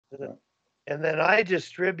and then I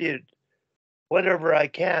distribute whatever I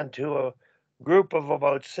can to a group of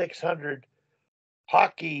about 600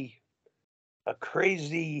 hockey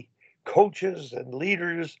crazy coaches and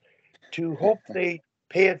leaders to hope they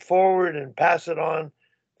pay it forward and pass it on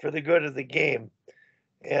for the good of the game.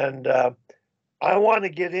 And I want to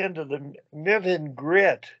get into the nit and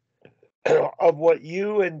grit of what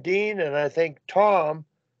you and Dean and I think Tom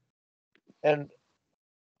and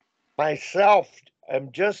myself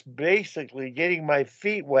am just basically getting my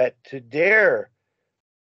feet wet to dare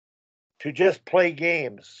to just play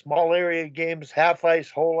games, small area games, half ice,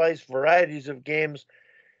 whole ice, varieties of games,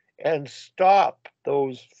 and stop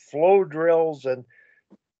those flow drills and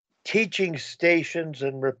teaching stations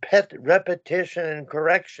and repetition and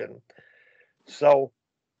correction. So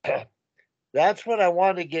that's what I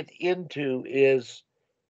want to get into is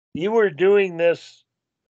you were doing this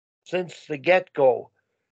since the get-go.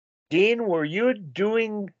 Dean, were you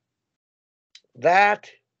doing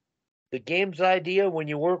that, the games idea, when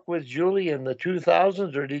you worked with Julie in the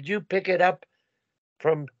 2000s, or did you pick it up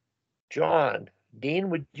from John? Dean,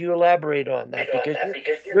 would you elaborate on that? Because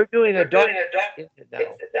you're doing a document now.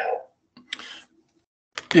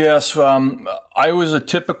 Yes, I was a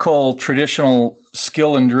typical traditional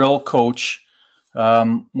skill and drill coach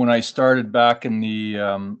when I started back in the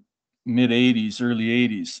mid 80s, early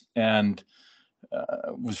 80s, and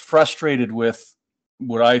was frustrated with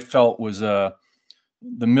what I felt was the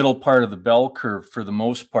middle part of the bell curve for the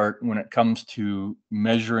most part when it comes to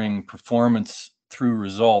measuring performance through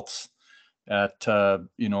results at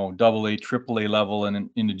double A, triple A level and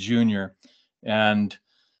into junior, and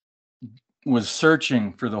was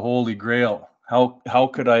searching for the holy grail. How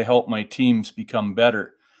could I help my teams become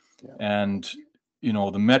better? Yeah. And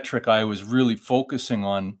the metric I was really focusing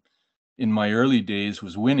on in my early days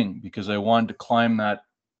was winning, because I wanted to climb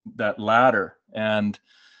that ladder. And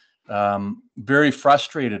very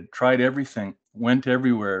frustrated, tried everything, went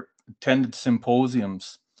everywhere, attended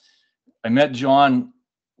symposiums. I met John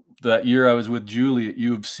that year I was with Julie at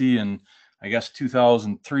U of C in, I guess,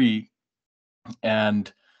 2003.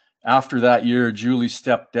 And after that year, Julie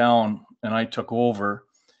stepped down and I took over.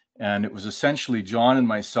 And it was essentially John and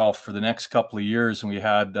myself for the next couple of years. And we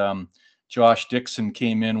had Josh Dixon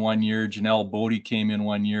came in one year, Janelle Bodie came in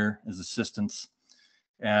one year as assistants.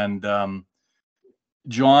 And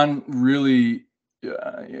John really,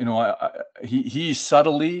 he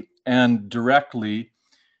subtly and directly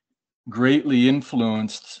greatly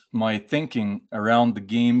influenced my thinking around the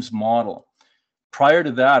games model. Prior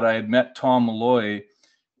to that, I had met Tom Malloy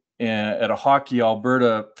at a Hockey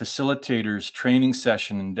Alberta facilitators training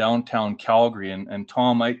session in downtown Calgary. And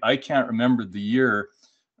Tom, I can't remember the year.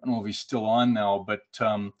 I don't know if he's still on now, but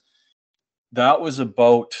that was in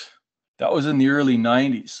the early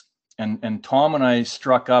 90s. And Tom and I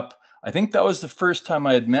struck up. I think that was the first time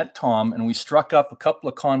I had met Tom, and we struck up a couple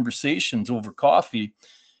of conversations over coffee.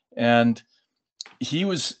 And he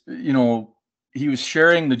was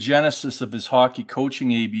sharing the genesis of his hockey coaching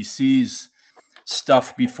ABCs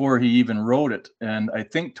stuff before he even wrote it. And I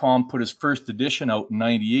think Tom put his first edition out in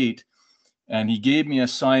 98, and he gave me a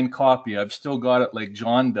signed copy. I've still got it like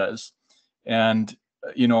John does. And,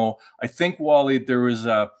 I think, Wally, there was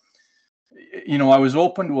I was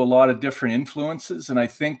open to a lot of different influences. And I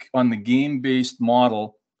think on the game-based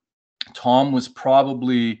model, Tom was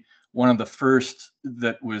probably one of the first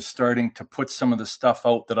that was starting to put some of the stuff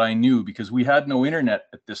out that I knew, because we had no internet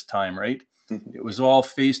at this time, right? It was all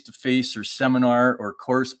face-to-face or seminar or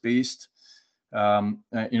course-based.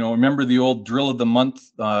 Remember the old drill of the month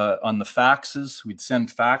on the faxes? We'd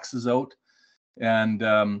send faxes out. And,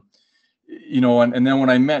 and then when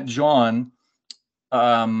I met John,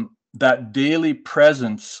 that daily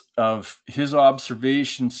presence of his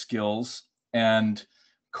observation skills and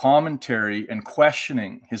commentary and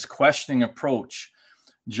his questioning approach.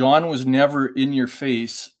 John was never in your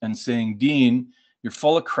face and saying, Dean, you're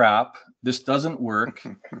full of crap. This doesn't work.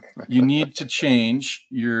 You need to change.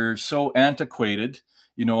 You're so antiquated,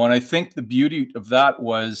 and I think the beauty of that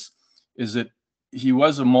is that he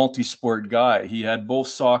was a multi-sport guy. He had both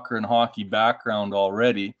soccer and hockey background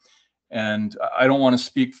already. And I don't want to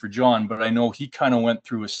speak for John, but I know he kind of went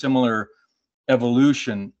through a similar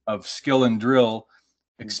evolution of skill and drill,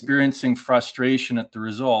 experiencing frustration at the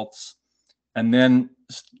results, and then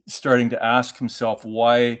starting to ask himself,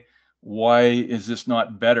 why is this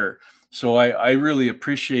not better? So I really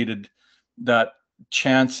appreciated that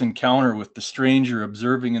chance encounter with the stranger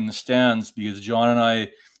observing in the stands, because John and I,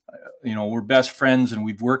 we're best friends, and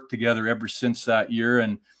we've worked together ever since that year.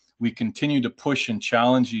 And we continue to push and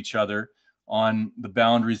challenge each other on the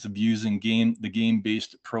boundaries of using the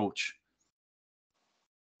game-based approach.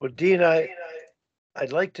 Well, Dean,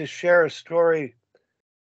 I'd like to share a story,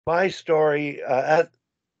 my story at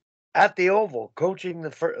the Oval, coaching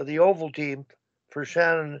the Oval team for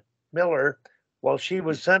Shannon Miller while she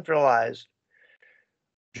was centralized.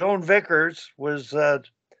 Joan Vickers was Dr.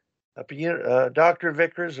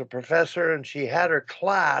 Vickers, a professor, and she had her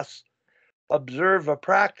class observe a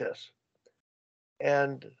practice.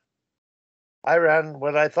 And I ran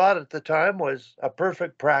what I thought at the time was a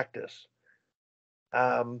perfect practice.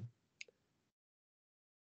 I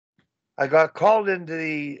got called into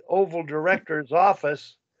the Oval director's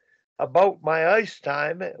office about my ice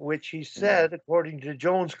time, which he said, according to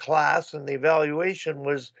Joan's class, and the evaluation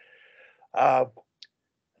was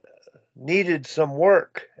needed some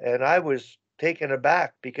work. And I was taken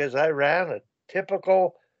aback because I ran a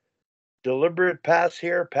typical deliberate pass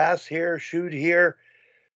here, shoot here,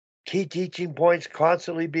 key teaching points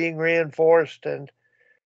constantly being reinforced. And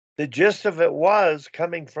the gist of it was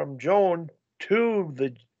coming from Joan to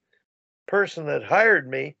the person that hired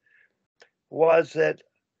me was that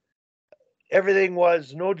everything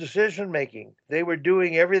was no decision making. They were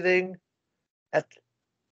doing everything at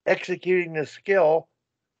executing the skill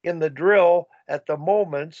in the drill at the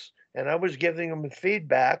moments, and I was giving them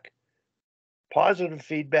feedback, positive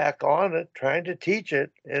feedback on it, trying to teach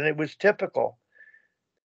it, and it was typical.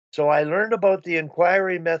 So I learned about the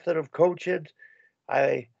inquiry method of coaching.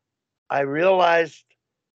 I realized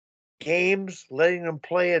games, letting them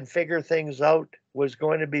play and figure things out was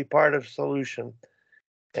going to be part of solution.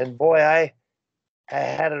 And boy, I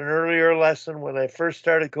had an earlier lesson when I first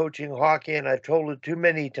started coaching hockey, and I've told it too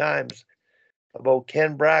many times about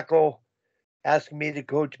Ken Bracco asking me to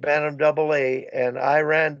coach Bantam AA, and I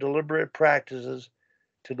ran deliberate practices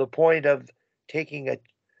to the point of taking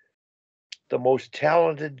the most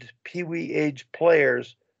talented Pee Wee age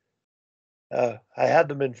players. I had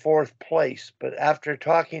them in fourth place, but after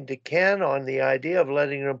talking to Ken on the idea of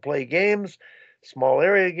letting them play games, small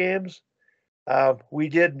area games, we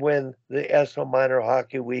did win the ESO Minor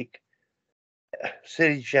Hockey Week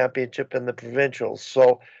City Championship and the Provincials.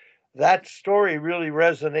 So that story really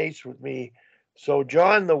resonates with me. So,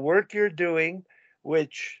 John, the work you're doing,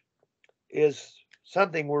 which is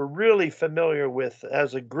something we're really familiar with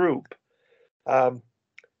as a group, I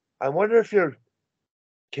wonder if you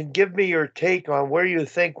can give me your take on where you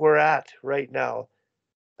think we're at right now.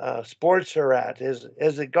 Sports are at. Has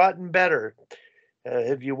it gotten better?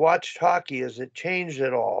 Have you watched hockey? Has it changed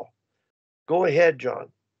at all? Go ahead,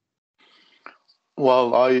 John.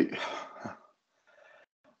 Well, I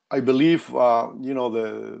believe over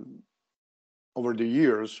the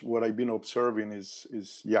years what I've been observing is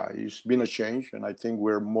it's been a change, and I think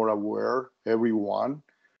we're more aware. Everyone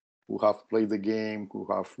who have played the game, who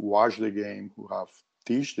have watched the game, who have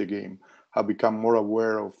teach the game, have become more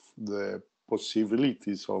aware of the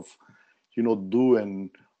possibilities of doing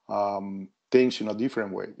things in a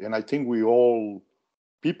different way. And I think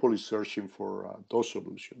people is searching for those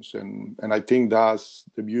solutions, and I think that's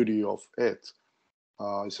the beauty of it.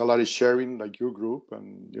 It's a lot of sharing, like your group,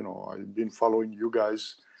 and I've been following you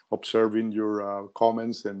guys, observing your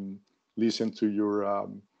comments and listen to your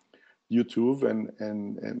YouTube,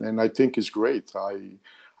 and I think it's great.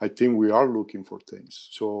 I think we are looking for things.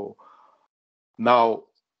 So now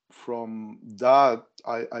from that,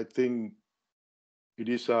 I think it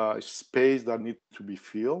is a space that needs to be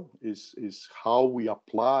filled. Is how we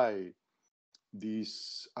apply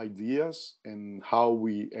these ideas and how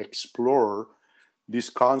we explore these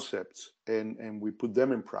concepts and we put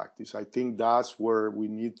them in practice. I think that's where we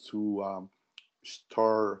need to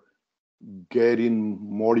start getting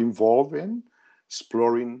more involved in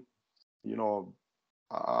exploring.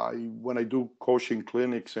 When I do coaching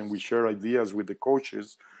clinics and we share ideas with the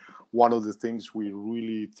coaches, one of the things we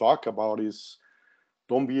really talk about is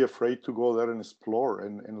don't be afraid to go there and explore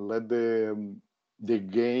and let the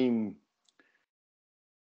game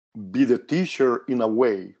be the teacher in a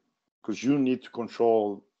way, because you need to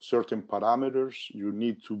control certain parameters. You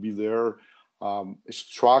need to be there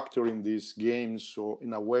structuring these games so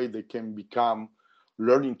in a way they can become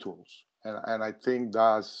learning tools. And I think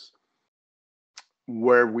that's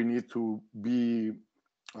where we need to be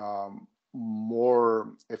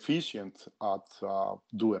more efficient at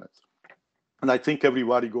doing it. And I think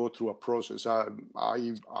everybody go through a process. I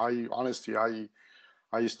honestly, I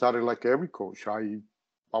started like every coach. I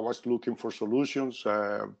was looking for solutions.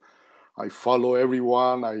 I follow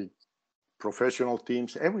everyone, professional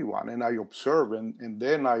teams, everyone, and I observe. And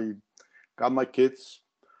then I got my kids,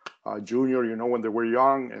 junior, when they were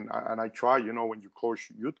young, and I try, when you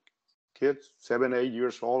coach youth kids, 7, 8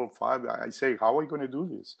 years old, 5, I say, how are you going to do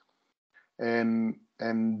this? And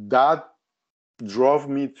that drove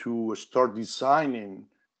me to start designing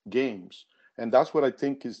games. And that's what I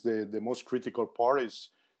think is the most critical part is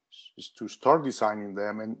to start designing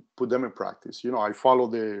them and put them in practice. I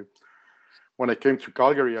follow when I came to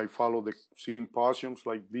Calgary, I follow the symposiums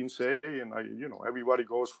like Dean say, and everybody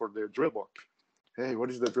goes for the drill book. Hey,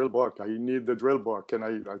 what is the drill book? I need the drill book. And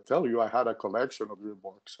I tell you, I had a collection of drill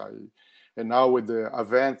books. And now with the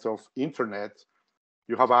advent of internet,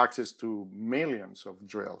 you have access to millions of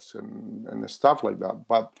drills and stuff like that.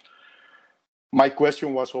 But my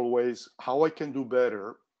question was always how I can do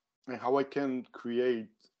better and how I can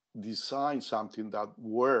design something that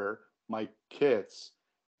where my kids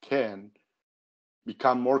can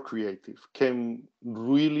become more creative, can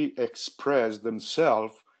really express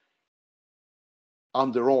themselves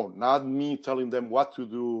on their own, not me telling them what to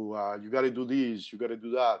do. You got to do this, you got to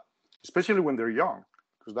do that, especially when they're young,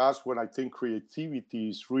 because that's when I think creativity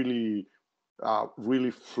is really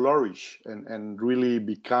flourish and really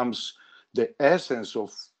becomes the essence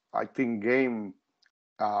of, I think, game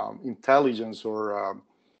intelligence or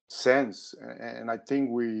sense. And I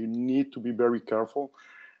think we need to be very careful.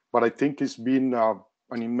 But I think it's been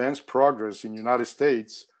an immense progress in the United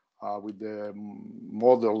States with the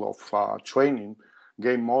model of training,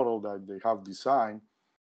 game model that they have designed,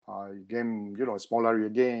 small area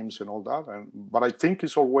games and all that. But I think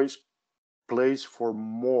it's always place for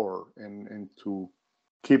more and to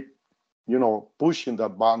keep, pushing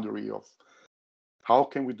that boundary of how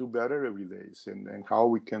can we do better every day and how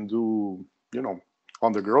we can do,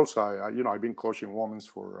 on the girls side. I've been coaching women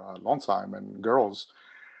for a long time and girls.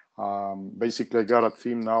 Basically, I got a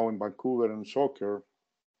team now in Vancouver in soccer.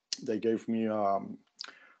 They gave me a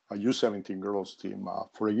U17 girls team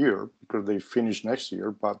for a year because they finish next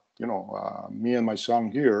year. But me and my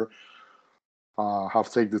son here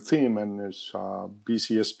have taken the team, and it's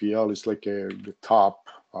BCSPL is like the top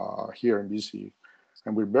here in BC,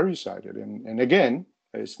 and we're very excited. And again,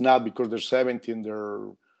 it's not because they're 17 they're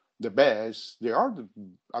the best. They are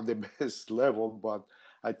at the best level, but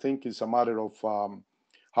I think it's a matter of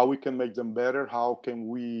how we can make them better. How can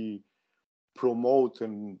we promote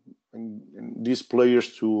and these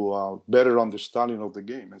players to better understanding of the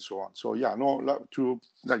game and so on. So yeah, to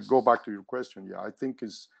go back to your question, yeah, I think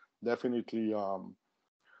it's definitely a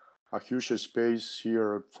huge space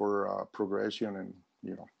here for progression, and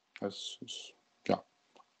yeah.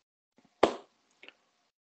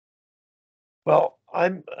 Well,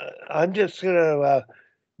 I'm just going to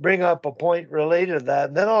bring up a point related to that,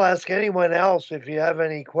 and then I'll ask anyone else if you have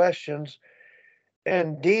any questions.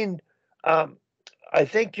 And Dean, I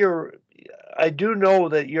think I do know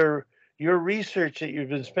that your research that you've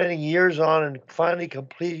been spending years on and finally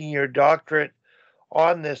completing your doctorate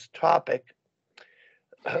on this topic,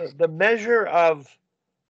 the measure of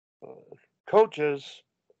coaches'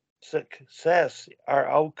 success are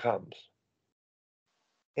outcomes.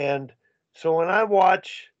 And so when I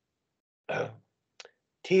watch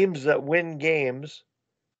teams that win games,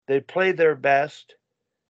 they play their best.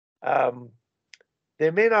 They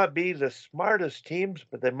may not be the smartest teams,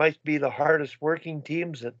 but they might be the hardest working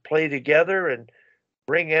teams that play together and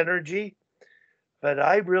bring energy. But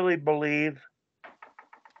I really believe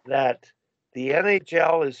that the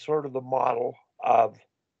NHL is sort of the model of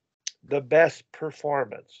the best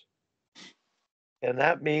performance. And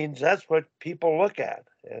that means that's what people look at.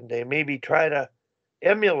 And they maybe try to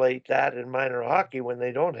emulate that in minor hockey when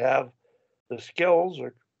they don't have the skills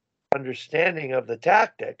or understanding of the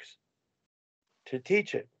tactics to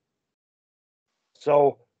teach it.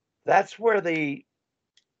 So that's where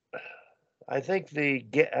I think the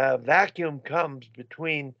vacuum comes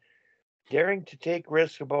between daring to take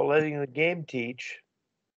risks about letting the game teach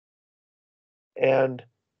and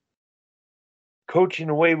coaching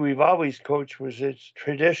the way we've always coached, was it's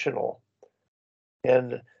traditional.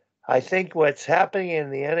 And I think what's happening in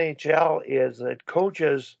the NHL is that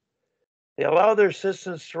coaches, they allow their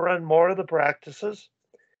assistants to run more of the practices.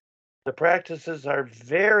 The practices are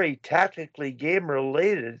very tactically game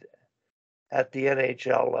related at the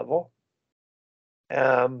NHL level.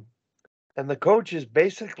 And the coach is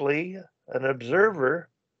basically an observer,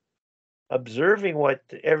 observing what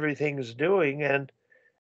everything's doing and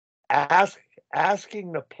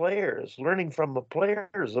asking the players, learning from the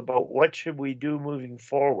players about what should we do moving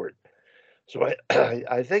forward. So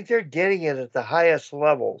I think they're getting it at the highest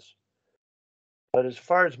levels. But as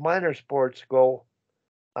far as minor sports go,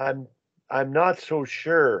 I'm not so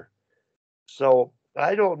sure. So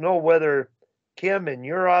I don't know whether, Kim, in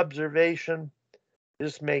your observation,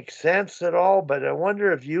 this makes sense at all, but I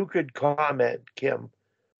wonder if you could comment, Kim,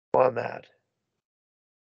 on that.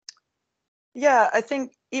 Yeah, I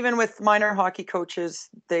think even with minor hockey coaches,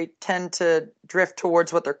 they tend to drift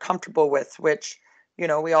towards what they're comfortable with, which,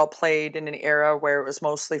 we all played in an era where it was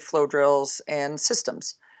mostly flow drills and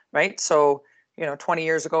systems, right? So, 20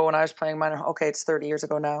 years ago when I was playing minor, okay, it's 30 years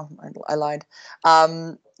ago now. I lied.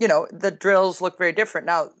 The drills look very different.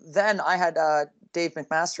 Now, then I had Dave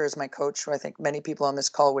McMaster as my coach, who I think many people on this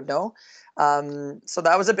call would know. So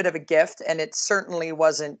that was a bit of a gift, and it certainly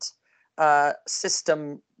wasn't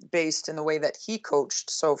system based in the way that he coached.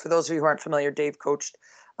 So for those of you who aren't familiar, Dave coached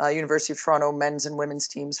University of Toronto men's and women's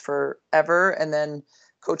teams forever, and then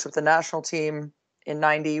coached with the national team in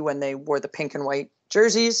 '90 when they wore the pink and white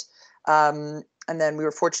jerseys. And then we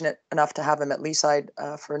were fortunate enough to have him at Leaside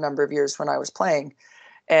for a number of years when I was playing.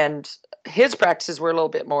 And his practices were a little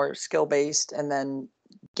bit more skill based and then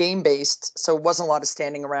game based. So it wasn't a lot of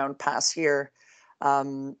standing around pass here.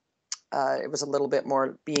 It was a little bit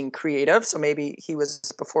more being creative. So maybe he was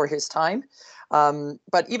before his time.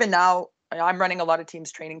 But even now, I'm running a lot of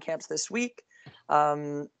teams' training camps this week.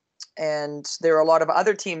 And there are a lot of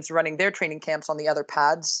other teams running their training camps on the other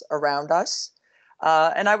pads around us.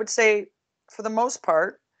 And I would say, for the most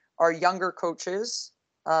part, our younger coaches,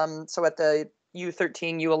 so at the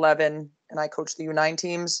U13, U11, and I coach the U9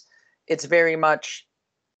 teams, it's very much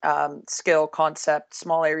skill, concept,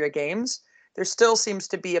 small area games. There still seems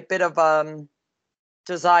to be a bit of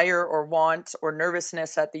desire or want or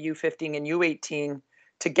nervousness at the U15 and U18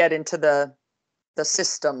 to get into the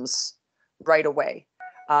systems right away.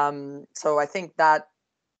 So I think that,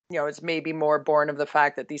 it's maybe more born of the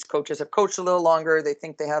fact that these coaches have coached a little longer. They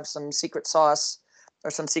think they have some secret sauce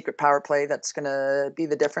or some secret power play that's going to be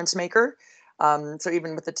the difference maker. So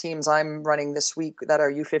even with the teams I'm running this week that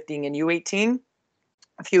are U15 and U18,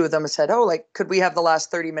 a few of them have said, could we have the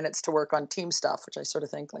last 30 minutes to work on team stuff? Which I sort of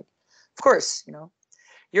think of course,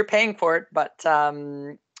 you're paying for it. But,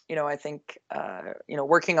 I think,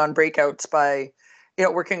 working on breakouts by,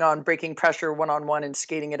 working on breaking pressure one-on-one and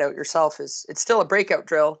skating it out yourself it's still a breakout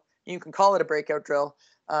drill. You can call it a breakout drill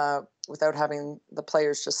without having the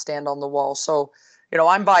players just stand on the wall. So,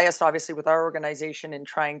 I'm biased, obviously, with our organization in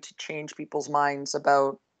trying to change people's minds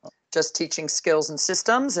about just teaching skills and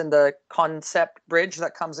systems and the concept bridge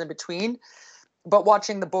that comes in between. But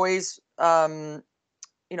watching the boys,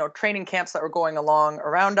 training camps that were going along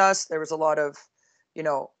around us, there was a lot of,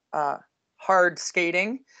 hard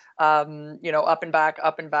skating, up and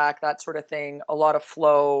back, that sort of thing. A lot of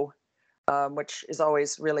flow, which is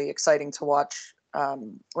always really exciting to watch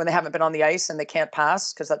when they haven't been on the ice and they can't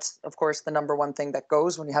pass, because that's, of course, the number one thing that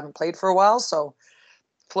goes when you haven't played for a while. So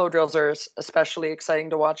flow drills are especially exciting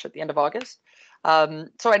to watch at the end of August.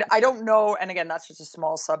 So I don't know. And again, that's just a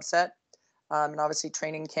small subset. And obviously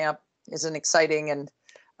training camp is an exciting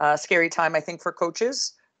and scary time, I think, for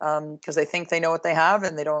coaches, because they think they know what they have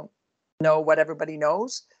and they don't know what everybody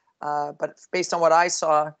knows. But based on what I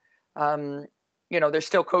saw, there's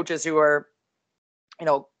still coaches who are,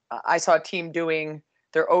 I saw a team doing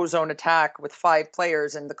their O-zone attack with 5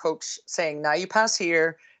 players and the coach saying, now you pass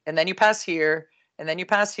here, and then you pass here, and then you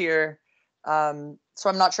pass here. So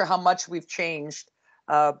I'm not sure how much we've changed,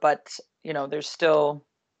 but, there's still,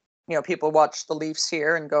 people watch the Leafs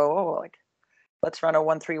here and go, let's run a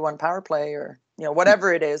 1-3-1 power play or,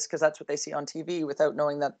 whatever it is, because that's what they see on TV, without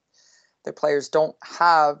knowing that their players don't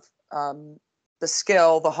have the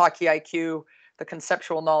skill, the hockey IQ, the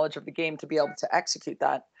conceptual knowledge of the game to be able to execute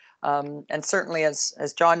that. And certainly,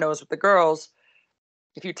 as John knows with the girls,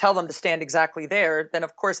 if you tell them to stand exactly there, then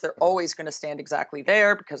of course they're always going to stand exactly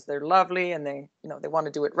there because they're lovely and they want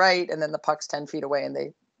to do it right. And then the puck's 10 feet away and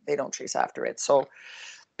they don't chase after it. So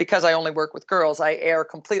because I only work with girls, I err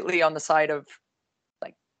completely on the side of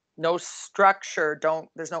no structure.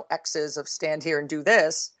 There's no X's of stand here and do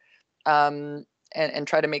this, and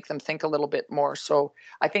try to make them think a little bit more. So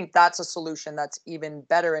I think that's a solution that's even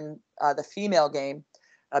better in the female game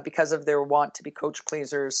because of their want to be coach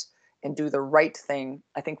pleasers and do the right thing.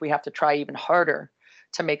 I think we have to try even harder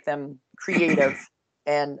to make them creative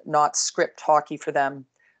and not script hockey for them.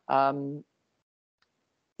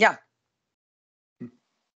 Yeah.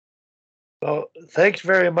 Well, thanks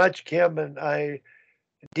very much, Kim. And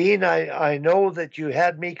Dean, I know that you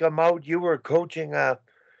had me come out. You were coaching I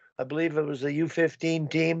believe it was a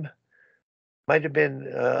U15 team. Might have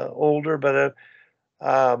been older, but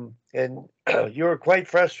and you were quite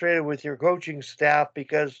frustrated with your coaching staff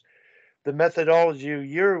because the methodology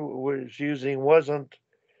you was using wasn't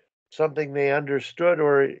something they understood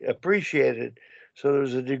or appreciated. So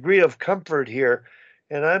there's a degree of comfort here.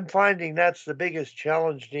 And I'm finding that's the biggest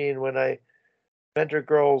challenge, Dean, when I mentor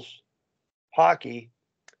girls hockey.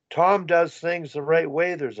 Tom does things the right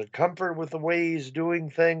way. There's a comfort with the way he's doing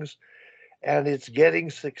things. and it's getting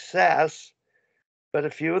success. But a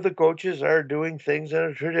few of the coaches are doing things in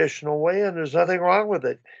a traditional way, and there's nothing wrong with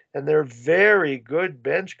it. And they're very good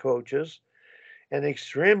bench coaches and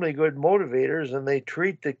extremely good motivators, and they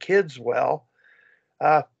treat the kids well.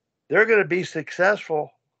 They're going to be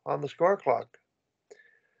successful on the score clock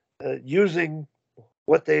using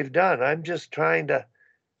what they've done. I'm just trying to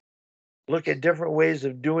look at different ways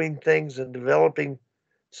of doing things and developing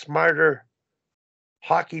smarter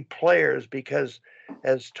hockey players, because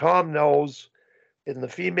as Tom knows, in the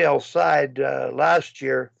female side last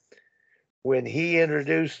year, when he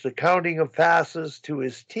introduced the counting of passes to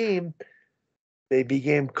his team, they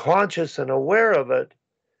became conscious and aware of it,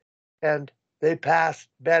 and they passed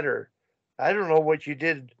better. I don't know what you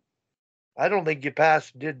did. I don't think you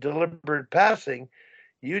did deliberate passing.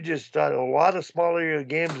 You just done a lot of smaller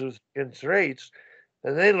games with constraints,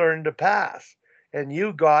 and they learned to pass, and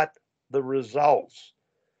you got the results.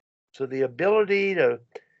 So the ability to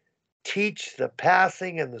teach the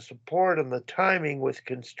passing and the support and the timing with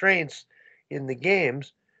constraints in the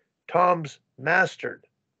games, Tom's mastered.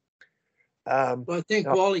 Well, I think,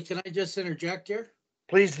 Wally, can I just interject here?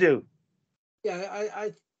 Please do. Yeah,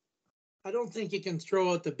 I don't think you can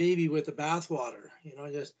throw out the baby with the bathwater. I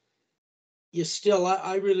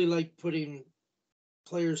really like putting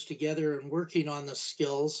players together and working on the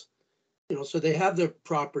skills, so they have the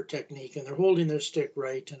proper technique and they're holding their stick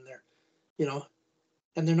right, and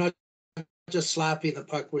and they're not just slapping the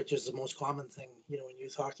puck, which is the most common thing, in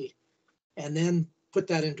youth hockey, and then put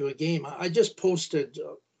that into a game. I just posted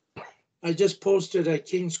a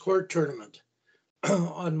King's Court tournament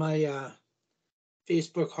on my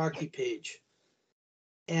Facebook hockey page,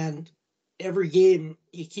 and every game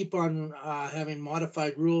you keep on having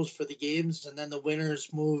modified rules for the games, and then the winners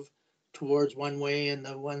move towards one way and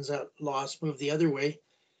the ones that lost move the other way.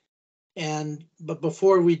 But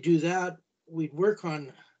before we do that, we'd work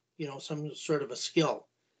on some sort of a skill.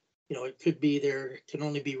 It could be there can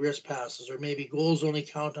only be wrist passes, or maybe goals only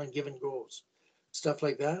count on given goals, stuff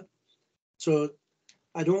like that. So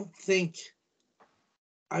I don't think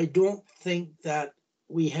that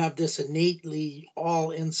we have this innately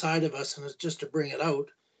all inside of us, and it's just to bring it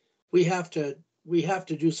out. We have to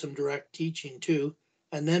do some direct teaching too,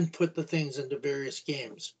 and then put the things into various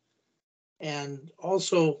games. And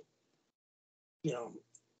also,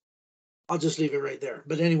 I'll just leave it right there.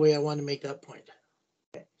 But anyway, I want to make that point.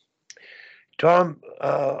 Okay. Tom,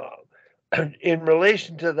 in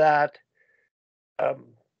relation to that,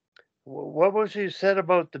 what was you said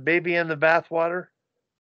about the baby and the bathwater?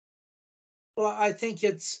 Well, I think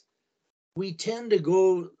we tend to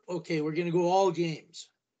go, okay, we're going to go all games.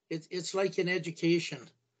 It's like in education.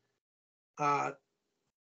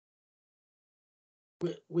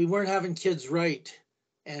 We weren't having kids write,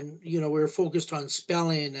 and we were focused on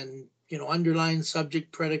spelling and underline,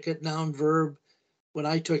 subject, predicate, noun, verb when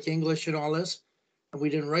I took English and all this, and we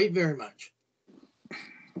didn't write very much.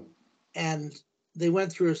 And they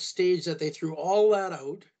went through a stage that they threw all that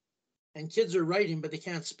out, and kids are writing, but they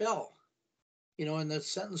can't spell, and the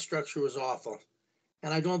sentence structure was awful.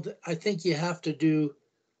 And I think you have to do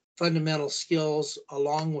fundamental skills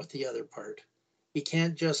along with the other part. You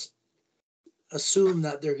can't just assume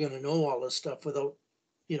that they're going to know all this stuff without,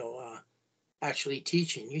 actually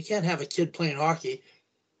teaching. You can't have a kid playing hockey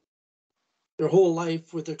their whole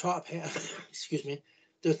life with their top hand,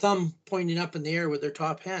 their thumb pointing up in the air with their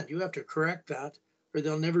top hand. You have to correct that, or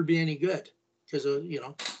they'll never be any good, because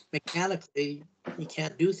mechanically you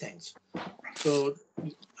can't do things. So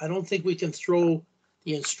I don't think we can throw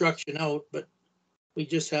the instruction out, but we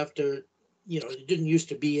just have to, it didn't used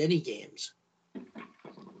to be any games.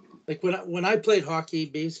 Like when I played hockey,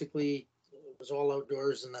 basically it was all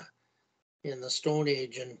outdoors in the Stone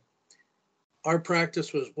Age, and our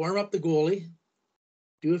practice was warm up the goalie,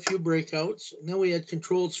 do a few breakouts, and then we had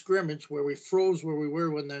controlled scrimmage where we froze where we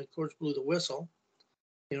were when the coach blew the whistle.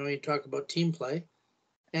 You talk about team play,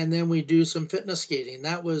 and then we do some fitness skating.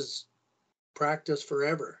 That was practice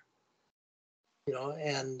forever,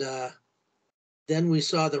 and then we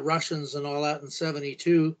saw the Russians and all that in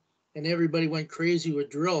 72, and everybody went crazy with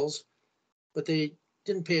drills, but they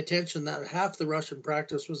didn't pay attention that half the Russian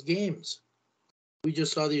practice was games. We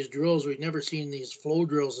just saw these drills. We'd never seen these flow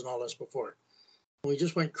drills and all this before. We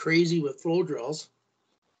just went crazy with flow drills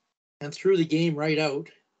and threw the game right out.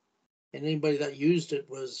 And anybody that used it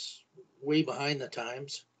was way behind the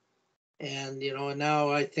times. And, and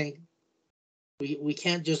now I think we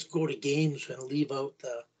can't just go to games and leave out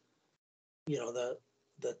the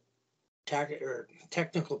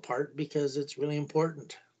technical part, because it's really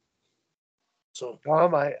important. So,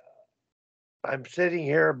 Tom, I'm sitting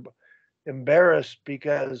here embarrassed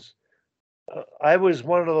because I was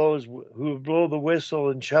one of those who would blow the whistle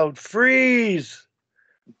and shout, "Freeze!"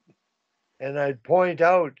 And I'd point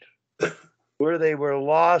out where they were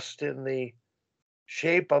lost in the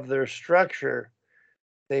shape of their structure.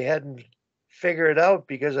 They hadn't figured it out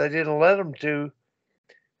because I didn't let them to.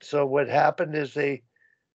 So what happened is they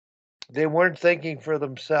weren't thinking for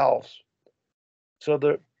themselves.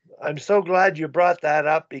 So I'm so glad you brought that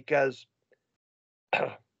up because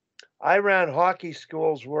I ran hockey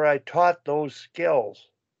schools where I taught those skills,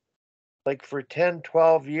 like for 10,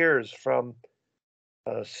 12 years, from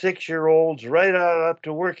 6-year-olds right on up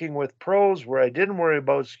to working with pros where I didn't worry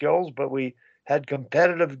about skills, but we had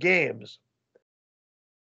competitive games.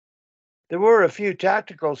 There were a few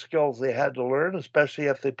tactical skills they had to learn, especially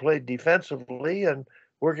if they played defensively, and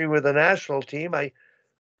working with the national team, I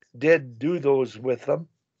did do those with them.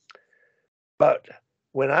 But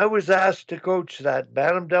when I was asked to coach that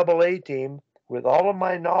Bantam AA team with all of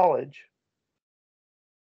my knowledge,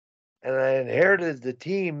 and I inherited the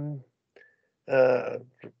team,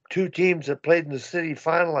 2 teams that played in the city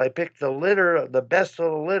final, I picked the best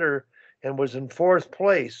of the litter, and was in 4th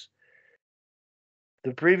place.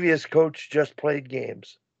 The previous coach just played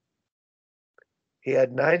games. He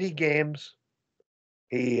had 90 games.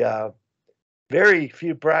 He very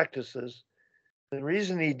few practices. The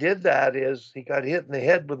reason he did that is he got hit in the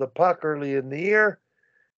head with a puck early in the year,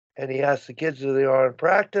 and he asked the kids if they are in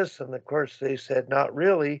practice, and of course they said not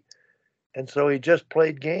really. And so he just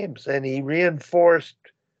played games, and he reinforced.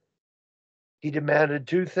 He demanded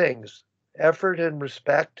 2 things: effort and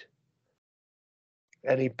respect,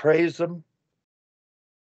 and he praised them.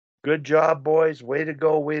 Good job, boys! Way to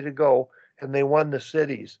go! Way to go! And they won the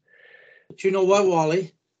cities. But you know what,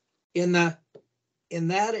 Wally? In that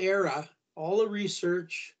era, all the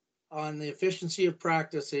research on the efficiency of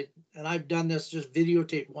practice, and I've done this, just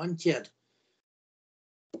videotape one kid.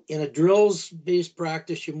 In a drills-based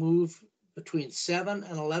practice, you move between 7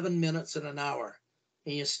 and 11 minutes in an hour.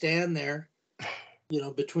 And you stand there,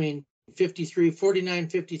 between 49,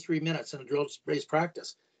 53 minutes in a drills-based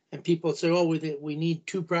practice. And people say, oh, we need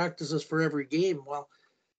 2 practices for every game. Well,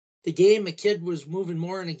 the game, a kid was moving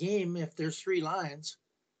more in a game if there's 3 lines.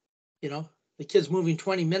 The kid's moving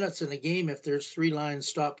 20 minutes in a game if there's 3 lines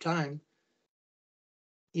stop time.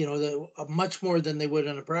 Much more than they would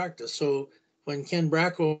in a practice. So when Ken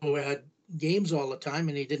Bracco had games all the time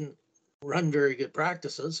and he didn't run very good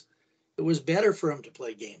practices, it was better for him to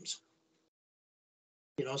play games.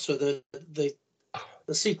 So the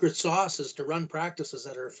secret sauce is to run practices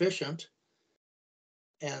that are efficient.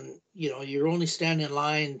 And, you're only standing in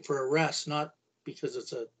line for a rest, not because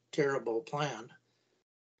it's a terrible plan,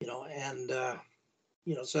 so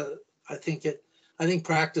I think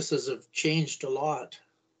practices have changed a lot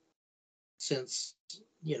since,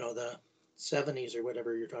 the 70s or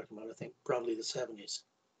whatever you're talking about. I think probably the 70s.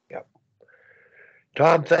 Yep.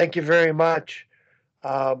 Tom, thank you very much.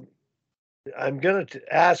 I'm going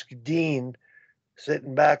to ask Dean,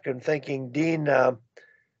 sitting back and thinking, Dean,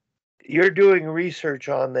 you're doing research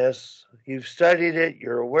on this. You've studied it.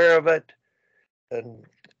 You're aware of it, and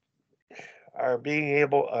are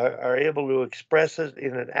able to express it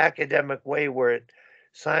in an academic way where it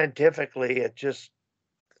just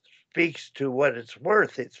speaks to what it's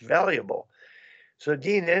worth. It's valuable. So,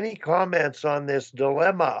 Dean, any comments on this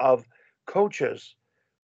dilemma of coaches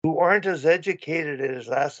who aren't as educated as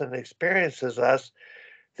us and experienced as us?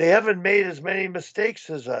 They haven't made as many mistakes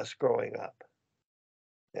as us growing up.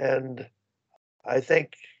 And I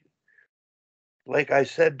think, like I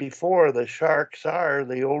said before, the Sharks are,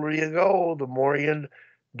 the older you go, the more you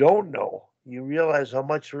don't know. You realize how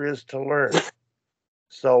much there is to learn.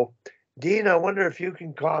 So, Dean, I wonder if you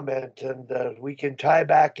can comment, and we can tie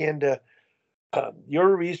back into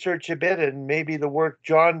your research a bit and maybe the work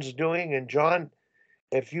John's doing. And John,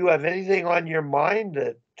 if you have anything on your mind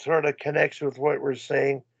that sort of connects with what we're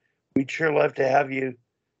saying, we'd sure love to have you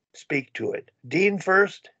speak to it. Dean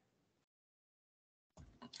first.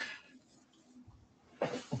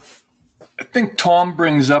 I think Tom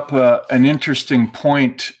brings up an interesting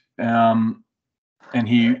point, and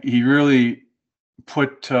he really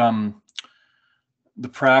put the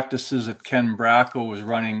practices that Ken Bracco was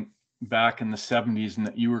running back in the 70s and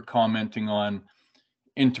that you were commenting on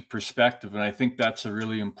into perspective. And I think that's a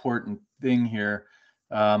really important thing here.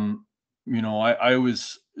 I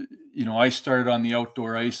was, I started on the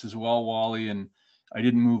outdoor ice as well, Wally, and I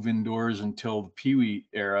didn't move indoors until the Pee Wee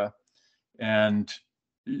era. And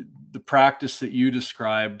the practice that you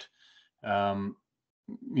described, that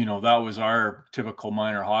was our typical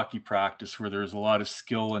minor hockey practice where there's a lot of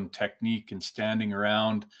skill and technique and standing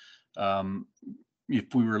around.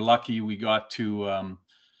 If we were lucky, we got to,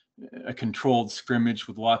 a controlled scrimmage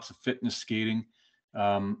with lots of fitness skating.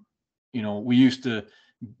 We used to,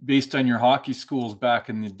 based on your hockey schools back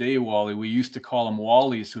in the day, Wally, we used to call them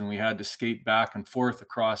Wallies when we had to skate back and forth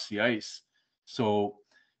across the ice. So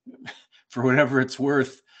for whatever it's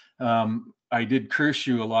worth, I did curse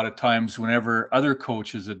you a lot of times whenever other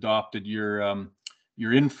coaches adopted your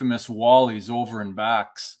infamous Wallies over and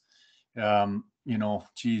backs.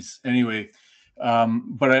 Geez. Anyway,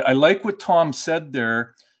 but I like what Tom said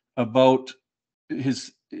there about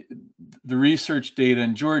the research data.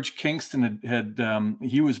 And George Kingston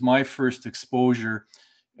he was my first exposure,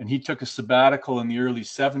 and he took a sabbatical in the early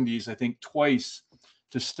 70s, I think twice,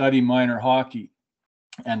 to study minor hockey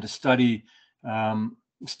and to study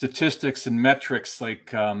statistics and metrics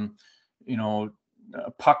like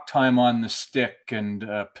puck time on the stick and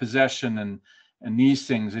possession and these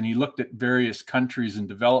things. And he looked at various countries and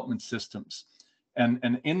development systems.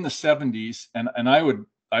 And in the 70s, and I would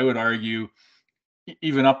argue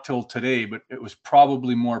even up till today, but it was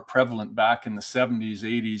probably more prevalent back in the 70s,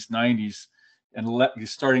 80s, 90s, and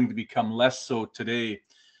starting to become less so today.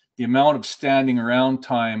 The amount of standing around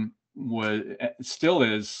time still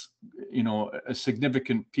is, a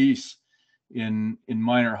significant piece in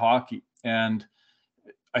minor hockey. And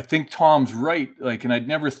I think Tom's right. And I'd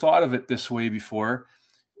never thought of it this way before.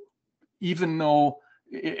 Even though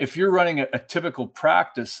if you're running a typical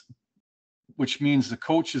practice, which means the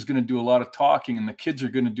coach is going to do a lot of talking and the kids are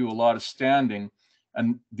going to do a lot of standing,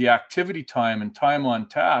 and the activity time and time on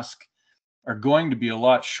task are going to be a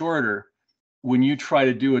lot shorter when you try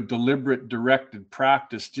to do a deliberate directed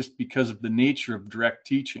practice, just because of the nature of direct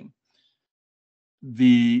teaching.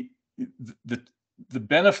 The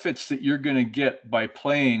benefits that you're going to get by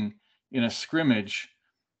playing in a scrimmage,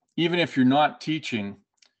 even if you're not teaching,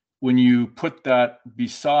 when you put that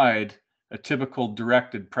beside a typical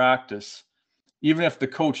directed practice, even if the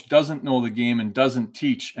coach doesn't know the game and doesn't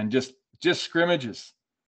teach and just scrimmages,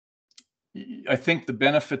 I think the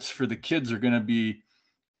benefits for the kids are going to be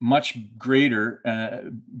much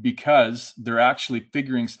greater because they're actually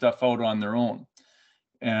figuring stuff out on their own.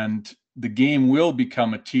 And the game will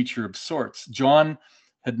become a teacher of sorts. John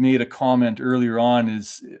had made a comment earlier on,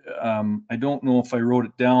 I don't know if I wrote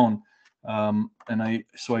it down,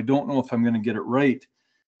 so I don't know if I'm going to get it right,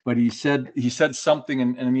 but he said something,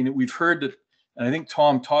 and I mean, we've heard it, and I think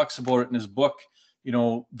Tom talks about it in his book,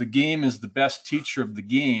 the game is the best teacher of the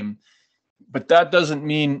game, but that doesn't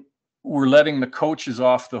mean we're letting the coaches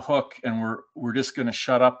off the hook and we're just going to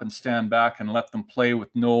shut up and stand back and let them play with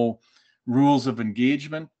no rules of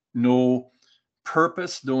engagement, no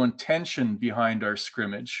purpose, no intention behind our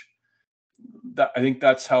scrimmage. I think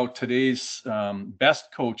that's how today's best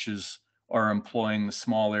coaches are employing the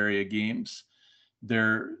small area games.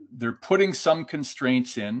 They're putting some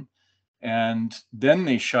constraints in, and then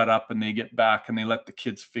they shut up and they get back and they let the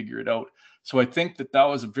kids figure it out. So I think that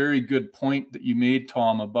was a very good point that you made,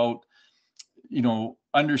 Tom, about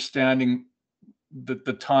understanding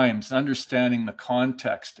the times, understanding the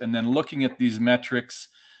context, and then looking at these metrics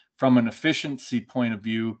from an efficiency point of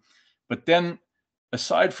view. But then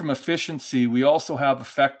aside from efficiency, we also have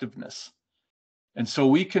effectiveness. And so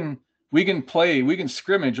we can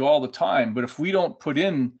scrimmage all the time, but if we don't put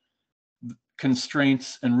in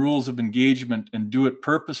constraints and rules of engagement and do it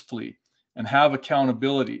purposefully and have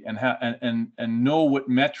accountability and know what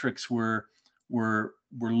metrics we're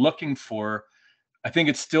looking for, I think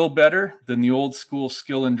it's still better than the old school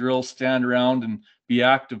skill and drill, stand around and be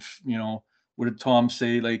active. What did Tom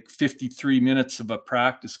say? Like 53 minutes of a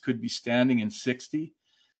practice could be standing in 60.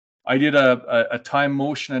 I did a time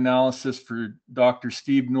motion analysis for Dr.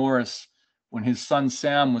 Steve Norris when his son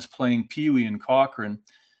Sam was playing Pee Wee in Cochrane.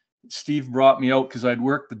 Steve brought me out because I'd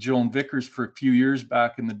worked with Joan Vickers for a few years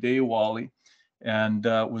back in the day, Wally, and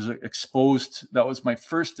was exposed. That was my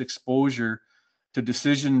first exposure to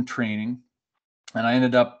decision training. And I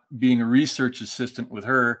ended up being a research assistant with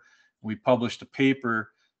her. We published a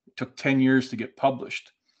paper. It took 10 years to get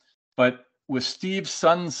published. But with Steve's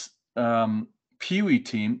son's Pee Wee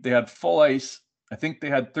team, they had full ice. I think they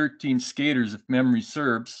had 13 skaters, if memory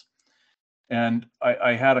serves. And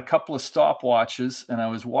I had a couple of stopwatches, and I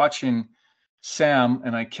was watching Sam,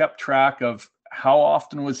 and I kept track of how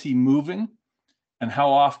often was he moving and how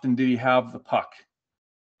often did he have the puck.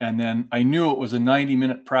 And then I knew it was a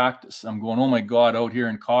 90-minute practice. I'm going, oh my God, out here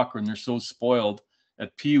in Cochrane, they're so spoiled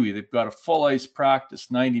at Pee Wee. They've got a full ice practice,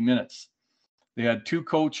 90 minutes. They had two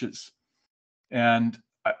coaches. And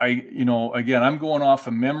again, I'm going off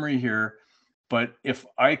of memory here, but if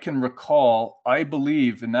I can recall, I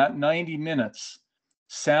believe in that 90 minutes,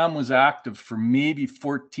 Sam was active for maybe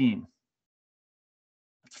 14.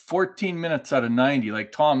 14 minutes out of 90.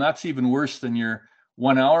 Like, Tom, that's even worse than your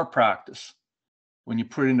 1 hour practice when you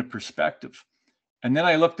put it into perspective. And then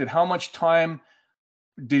I looked at how much time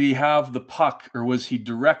did he have the puck, or was he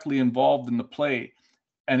directly involved in the play?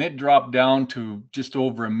 And it dropped down to just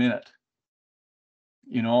over a minute.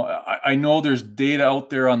 You know, I know there's data out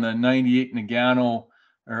there on the 98 Nagano,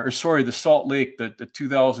 or sorry, the Salt Lake, the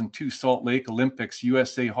 2002 Salt Lake Olympics.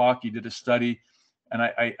 USA Hockey did a study, and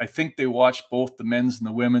I think they watched both the men's and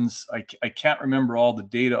the women's. I can't remember all the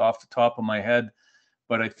data off the top of my head,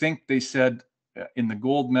 but I think they said in the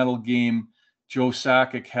gold medal game, Joe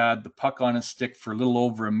Sakic had the puck on his stick for a little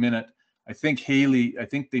over a minute. I think Haley, I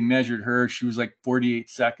think they measured her, she was like 48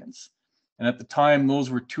 seconds. And at the time, those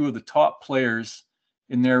were two of the top players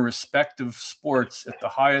in their respective sports at the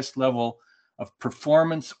highest level of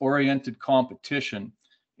performance-oriented competition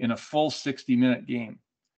in a full 60-minute game.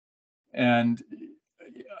 And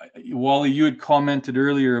Wally, you had commented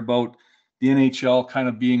earlier about the NHL kind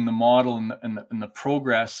of being the model and the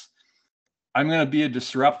progress. I'm going to be a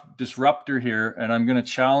disruptor here, and I'm going to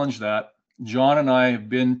challenge that. John and I have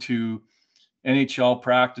been to NHL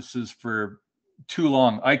practices for too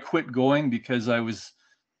long. I quit going because I was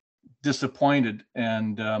disappointed,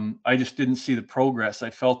 and I just didn't see the progress. I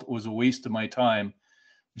felt it was a waste of my time.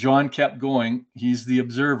 John kept going. He's the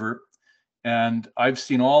observer, and I've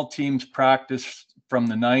seen all teams practice from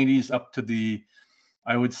the 90s up to the,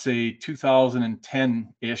 I would say,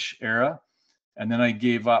 2010-ish era, and then I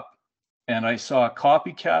gave up. And I saw a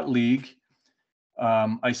copycat league.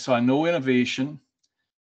 I saw no innovation.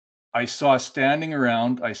 I saw standing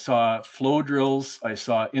around. I saw flow drills. I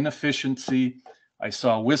saw inefficiency. I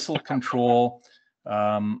saw whistle control.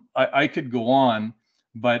 I could go on,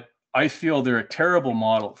 but I feel they're a terrible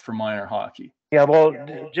model for minor hockey. Yeah, well,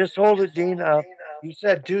 just hold it, Dean. You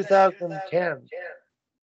said 2010.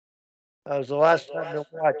 That was the last time to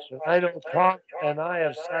watch. And I know Tom and I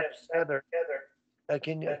have sat together.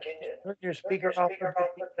 Can you turn your speaker off?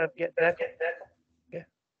 I'm getting that. Yeah,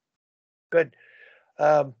 good.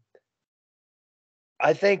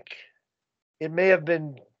 I think it may have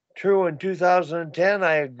been true in 2010.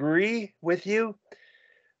 I agree with you,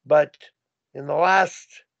 but in the last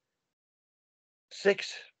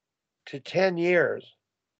 6 to 10 years,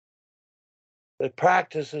 the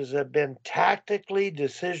practices have been tactically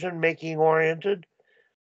decision-making oriented,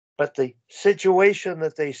 but the situation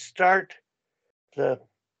that they start the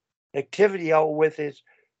activity out with is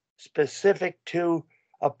specific to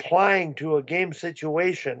applying to a game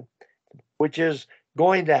situation, which is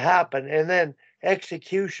going to happen, and then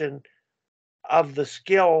execution of the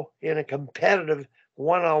skill in a competitive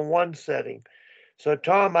one-on-one setting. So,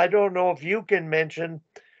 Tom, I don't know if you can mention,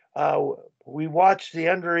 we watched the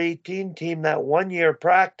under-18 team that 1 year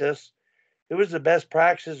practice. It was the best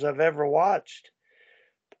practice I've ever watched.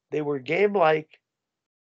 They were game-like,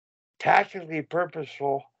 tactically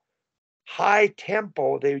purposeful, high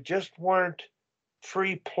tempo. They just weren't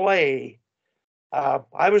free play.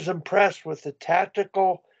 I was impressed with the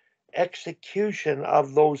tactical execution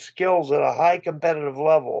of those skills at a high competitive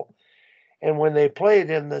level. And when they played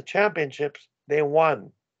in the championships, they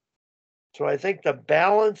won. So I think the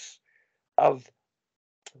balance of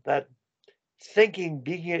that thinking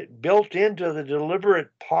being built into the deliberate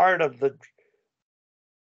part of the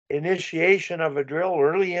initiation of a drill,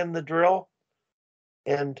 early in the drill,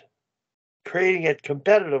 and creating it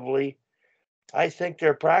competitively, I think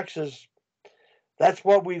their practices, that's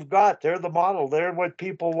what we've got. They're the model. They're what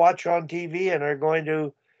people watch on TV and are going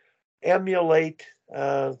to emulate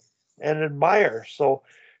and admire. So,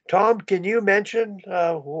 Tom, can you mention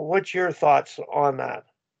what's your thoughts on that?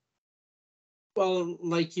 Well,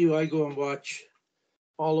 like you, I go and watch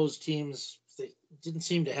all those teams. They didn't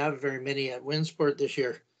seem to have very many at Winsport this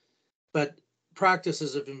year, but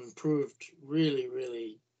practices have improved really,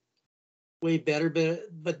 really way better.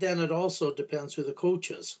 But then it also depends who the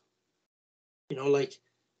coach is. You know, like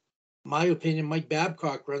my opinion, Mike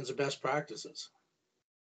Babcock runs the best practices.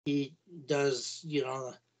 He does, you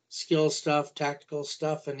know, skill stuff, tactical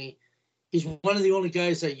stuff, and he's one of the only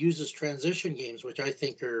guys that uses transition games, which I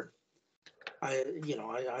think are,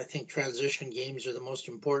 I think transition games are the most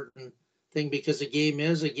important thing, because a game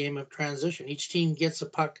is a game of transition. Each team gets a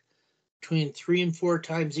puck between 3 and 4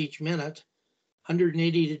 times each minute,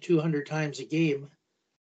 180 to 200 times a game.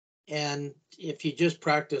 And if you just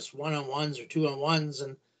practice one-on-ones or two-on-ones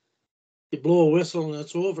and you blow a whistle and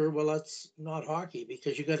it's over, well, that's not hockey,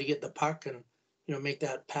 because you got to get the puck and, you know, make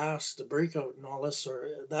that pass, the breakout and all this. Or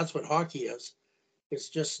that's what hockey is. It's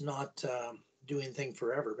just not doing thing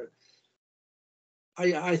forever. But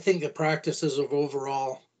I think the practices of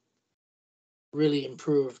overall really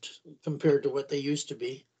improved compared to what they used to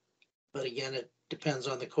be. But again, it depends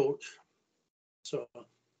on the coach. So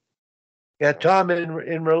Yeah, Tom,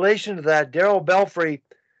 in relation to that, Darryl Belfry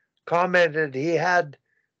commented he had,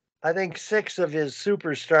 I think, 6 of his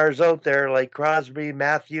superstars out there, like Crosby,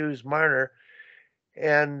 Matthews, Marner,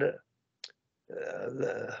 and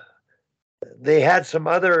they had some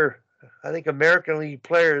other, I think, American League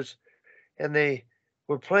players, and they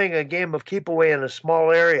were playing a game of keep away in a small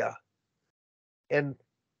area. And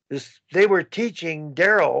they were teaching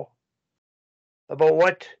Darryl about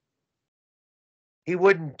what he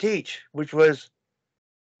wouldn't teach, which was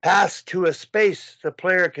pass to a space the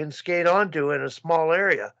player can skate onto in a small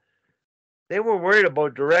area. They were worried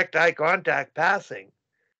about direct eye contact passing.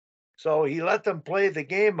 So he let them play the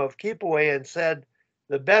game of keep away and said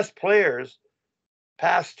the best players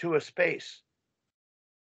pass to a space.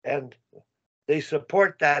 And they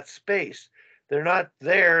support that space. They're not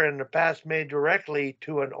there and the pass made directly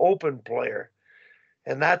to an open player.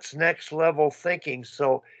 And that's next level thinking.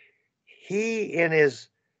 So he, in his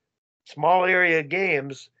small area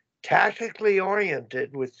games, tactically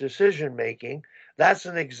oriented with decision making, that's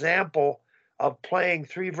an example of playing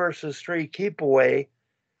 3 versus 3 keep away.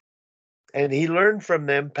 And he learned from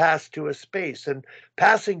them pass to a space. And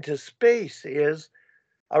passing to space is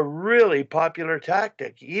a really popular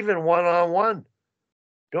tactic, even one-on-one.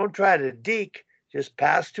 Don't try to deke, just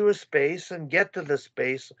pass to a space and get to the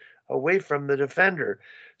space away from the defender.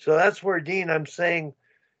 So that's where, Dean, I'm saying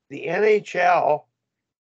the NHL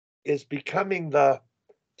is becoming the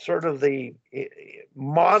sort of the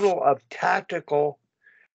model of tactical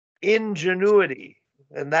ingenuity.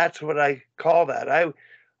 And that's what I call that.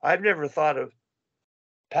 I've never thought of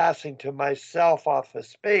passing to myself off a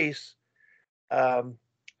space on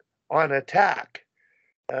attack.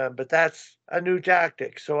 But that's a new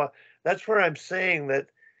tactic. So that's where I'm saying that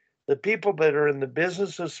the people that are in the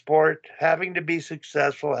business of sport, having to be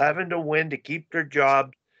successful, having to win to keep their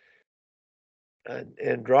job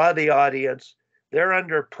and draw the audience, they're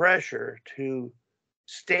under pressure to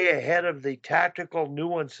stay ahead of the tactical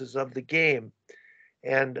nuances of the game.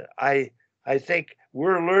 And I think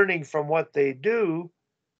we're learning from what they do.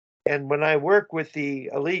 And when I work with the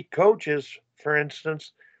elite coaches, for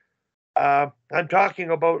instance, I'm talking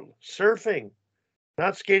about surfing,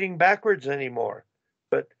 not skating backwards anymore,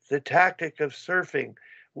 but the tactic of surfing,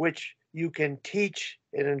 which you can teach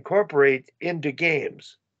and incorporate into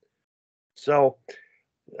games. So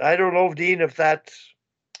I don't know, Dean, if that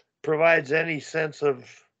provides any sense of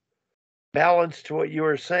balance to what you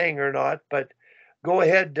were saying or not, but go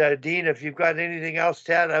ahead, Dean, if you've got anything else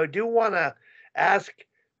to add. I do want to ask,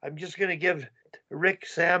 I'm just going to give Rick,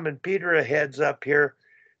 Sam, and Peter a heads up here,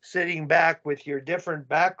 sitting back with your different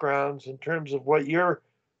backgrounds in terms of what you're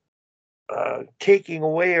taking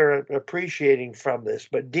away or appreciating from this.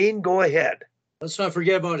 But Dean, go ahead. let's not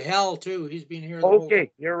forget about Hal too. He's been here. The whole time.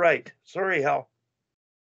 Okay, you're right. Sorry, Hal.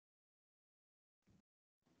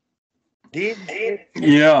 Dean?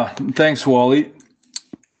 Yeah, thanks, Wally.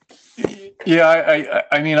 Yeah,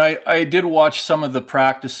 I mean, I did watch some of the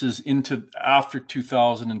practices into after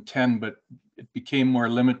 2010, but it became more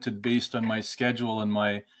limited based on my schedule and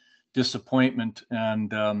my disappointment.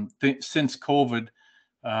 And since COVID,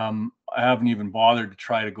 I haven't even bothered to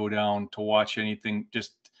try to go down to watch anything.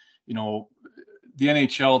 Just, you know, the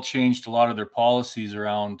NHL changed a lot of their policies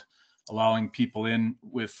around allowing people in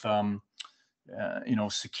with, you know,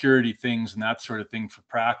 security things and that sort of thing for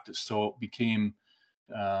practice. So it became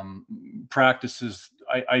practices.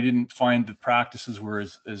 I didn't find the practices were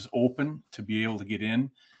as open to be able to get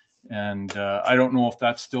in. And I don't know if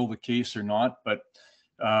that's still the case or not, but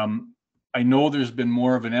I know there's been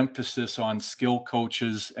more of an emphasis on skill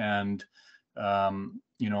coaches and,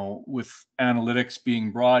 you know, with analytics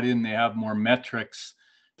being brought in, they have more metrics.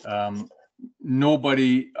 I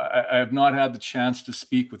have not had the chance to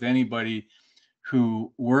speak with anybody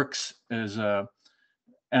who works as a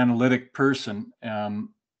analytic person.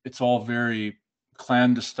 It's all very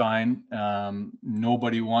clandestine.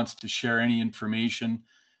 Nobody wants to share any information.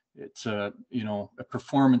 It's a, you know, a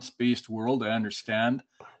performance-based world, I understand.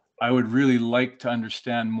 I would really like to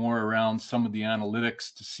understand more around some of the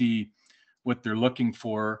analytics to see what they're looking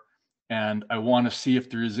for. And I want to see if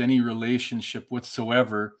there is any relationship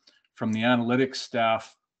whatsoever from the analytics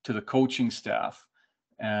staff to the coaching staff,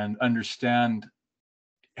 and understand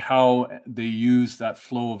how they use that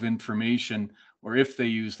flow of information, or if they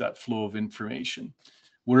use that flow of information.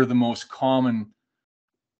 What are the most common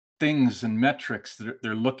things and metrics that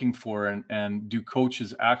they're looking for, and do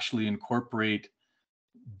coaches actually incorporate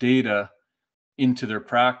data into their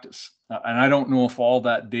practice? And I don't know if all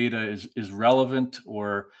that data is relevant,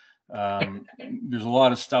 or There's a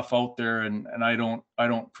lot of stuff out there, and I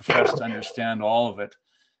don't profess to understand all of it.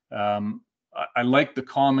 I like the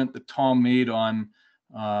comment that Tom made on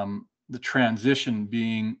the transition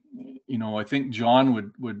being, I think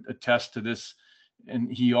John would attest to this,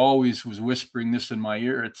 and he always was whispering this in my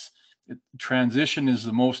ear. Transition is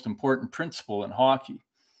the most important principle in hockey.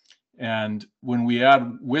 And when we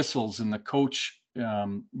add whistles and the coach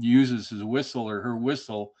uses his whistle or her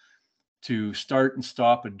whistle to start and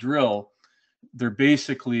stop a drill, they're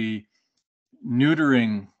basically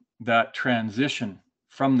neutering that transition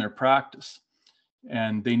from their practice.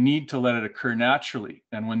 And they need to let it occur naturally.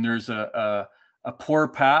 And when there's a poor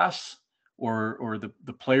pass or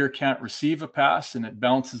the player can't receive a pass and it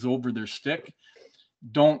bounces over their stick,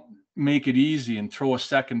 don't make it easy and throw a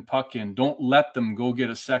second puck in. Don't let them go get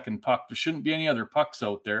a second puck. There shouldn't be any other pucks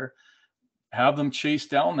out there. Have them chase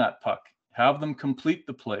down that puck. Have them complete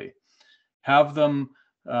the play. Have them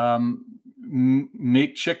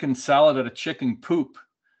make chicken salad out of chicken poop,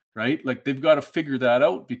 right? Like, they've got to figure that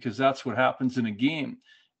out, because that's what happens in a game.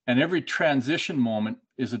 And every transition moment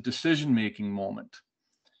is a decision-making moment.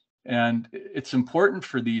 And it's important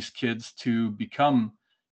for these kids to become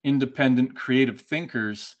independent, creative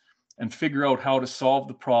thinkers and figure out how to solve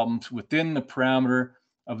the problems within the parameter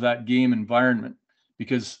of that game environment,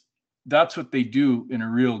 because that's what they do in a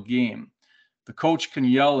real game. The coach can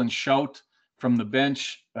yell and shout from the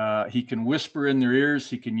bench. He can whisper in their ears.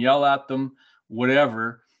 He can yell at them,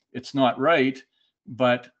 whatever. It's not right.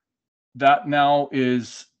 But that now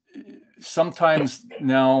is sometimes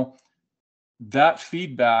now that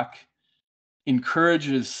feedback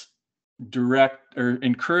encourages dependent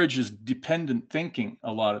thinking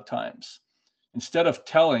a lot of times. Instead of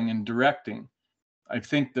telling and directing, I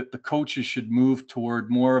think that the coaches should move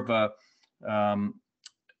toward more of a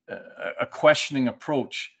questioning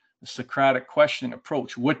approach, a Socratic questioning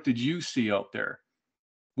approach. What did you see out there?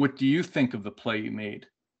 What do you think of the play you made?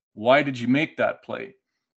 Why did you make that play?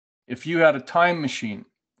 If you had a time machine,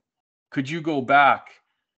 could you go back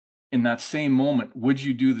in that same moment? Would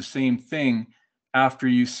you do the same thing after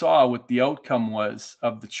you saw what the outcome was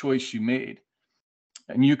of the choice you made?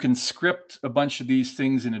 And you can script a bunch of these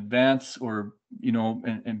things in advance, or,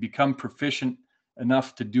 and become proficient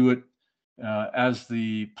enough to do it as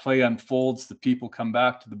the play unfolds. The people come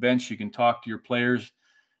back to the bench. You can talk to your players.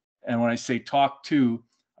 And when I say talk to,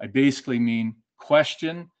 I basically mean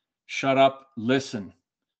question, shut up, listen,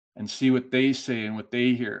 and see what they say and what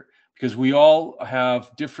they hear. Because we all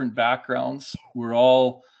have different backgrounds. We're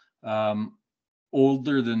all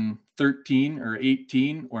older than 13 or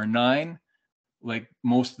 18 or 9, like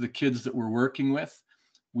most of the kids that we're working with.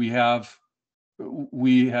 We have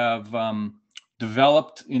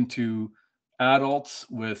developed into adults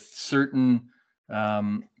with certain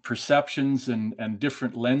perceptions and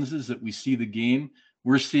different lenses that we see the game.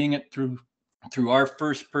 We're seeing it through our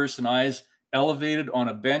first person eyes, elevated on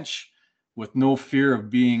a bench with no fear of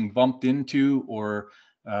being bumped into, or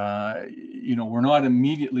we're not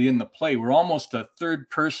immediately in the play. We're almost a third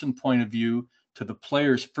person point of view to the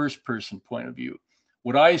player's first person point of view.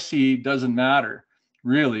 What I see doesn't matter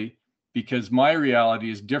really, because my reality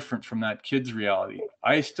is different from that kid's reality.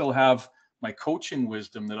 I still have my coaching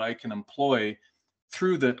wisdom that I can employ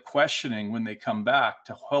through the questioning when they come back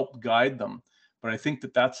to help guide them. But I think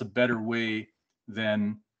that that's a better way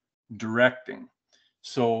than directing.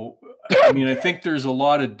 So, I mean, I think there's a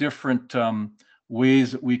lot of different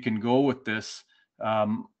ways that we can go with this.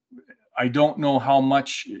 I don't know how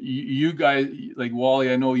much you guys, like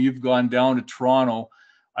Wally, I know you've gone down to Toronto.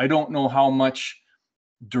 I don't know how much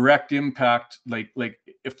direct impact, like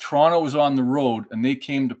if Toronto was on the road and they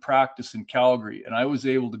came to practice in Calgary and I was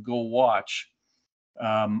able to go watch,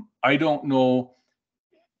 I don't know.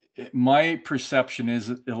 My perception is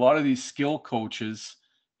that a lot of these skill coaches,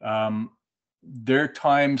 there are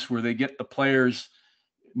times where they get the players,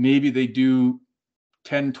 maybe they do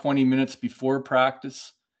 10, 20 minutes before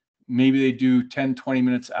practice. Maybe they do 10, 20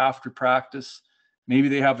 minutes after practice. Maybe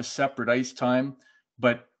they have a separate ice time.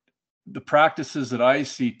 But the practices that I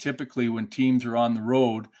see typically when teams are on the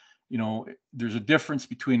road, there's a difference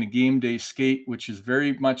between a game day skate, which is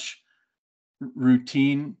very much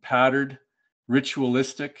routine, patterned,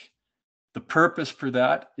 ritualistic. The purpose for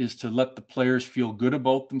that is to let the players feel good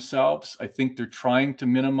about themselves. I think they're trying to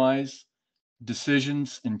minimize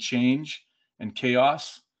decisions and change and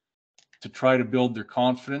chaos to try to build their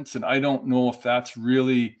confidence. And I don't know if that's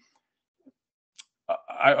really,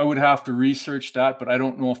 I would have to research that, but I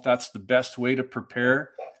don't know if that's the best way to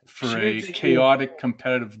prepare for a chaotic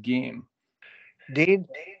competitive game. Dean,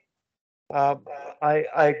 I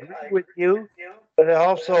agree with you, but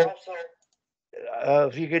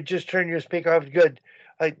if you could just turn your speaker off, good.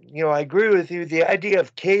 I agree with you. The idea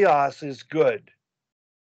of chaos is good.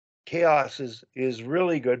 Chaos is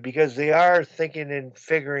really good because they are thinking and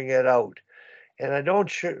figuring it out. And I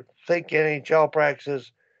don't think NHL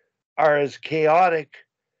practices are as chaotic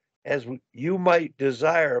as you might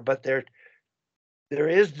desire, but there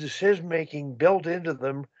is decision making built into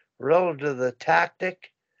them relative to the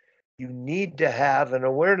tactic you need to have and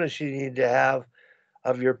awareness you need to have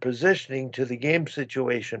of your positioning to the game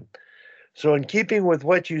situation. So, in keeping with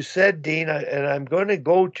what you said, Dean, and I'm going to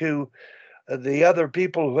go to the other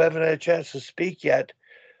people who haven't had a chance to speak yet.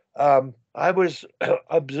 I was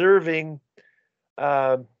observing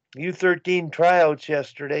U13 tryouts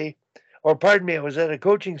yesterday, or pardon me, I was at a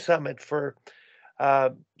coaching summit for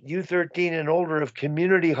U13 and older of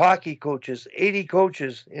community hockey coaches, 80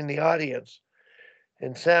 coaches in the audience.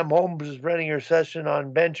 And Sam Holmes is running her session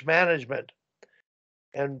on bench management.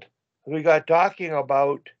 And we got talking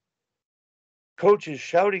about coaches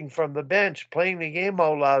shouting from the bench, playing the game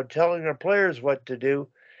out loud, telling their players what to do.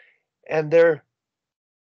 And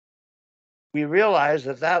we realize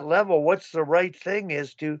at that level, what's the right thing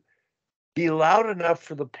is to be loud enough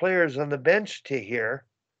for the players on the bench to hear,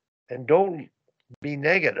 and don't be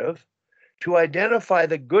negative, to identify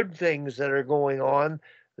the good things that are going on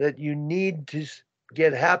that you need to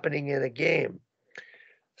get happening in a game.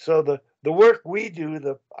 So the work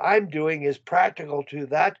I'm doing is practical to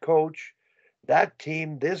that coach, that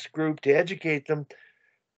team, this group, to educate them.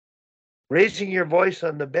 Raising your voice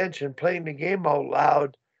on the bench and playing the game out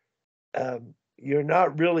loud, you're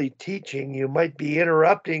not really teaching. You might be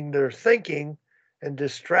interrupting their thinking and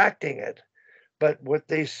distracting it. But what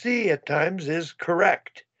they see at times is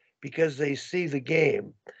correct because they see the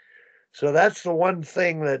game. So that's the one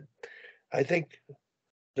thing that I think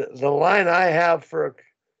the line I have for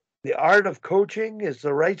the art of coaching is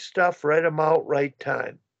the right stuff, right amount, right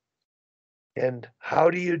time. And how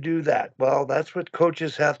do you do that? Well, that's what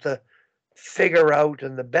coaches have to figure out,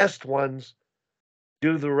 and the best ones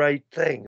do the right thing.